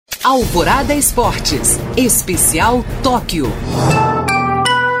Alvorada Esportes, especial Tóquio.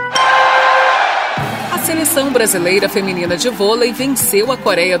 A seleção brasileira feminina de vôlei venceu a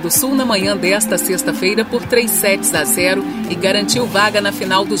Coreia do Sul na manhã desta sexta-feira por 3-0 e garantiu vaga na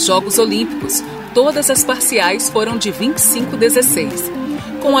final dos Jogos Olímpicos. Todas as parciais foram de 25-16.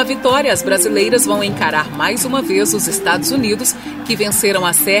 Com a vitória, as brasileiras vão encarar mais uma vez os Estados Unidos, que venceram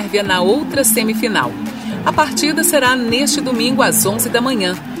a Sérvia na outra semifinal. A partida será neste domingo às 11 da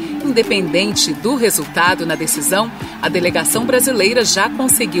manhã. Independente do resultado na decisão, a delegação brasileira já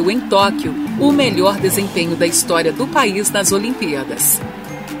conseguiu em Tóquio o melhor desempenho da história do país nas Olimpíadas.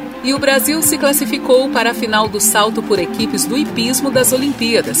 E o Brasil se classificou para a final do salto por equipes do hipismo das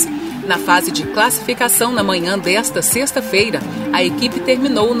Olimpíadas. Na fase de classificação na manhã desta sexta-feira, a equipe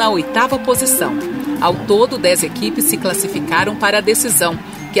terminou na 8ª posição. Ao todo, 10 equipes se classificaram para a decisão,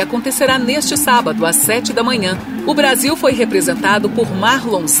 que acontecerá neste sábado, às 7 da manhã. O Brasil foi representado por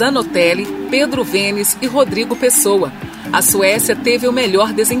Marlon Zanotelli, Pedro Venes e Rodrigo Pessoa. A Suécia teve o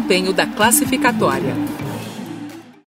melhor desempenho da classificatória.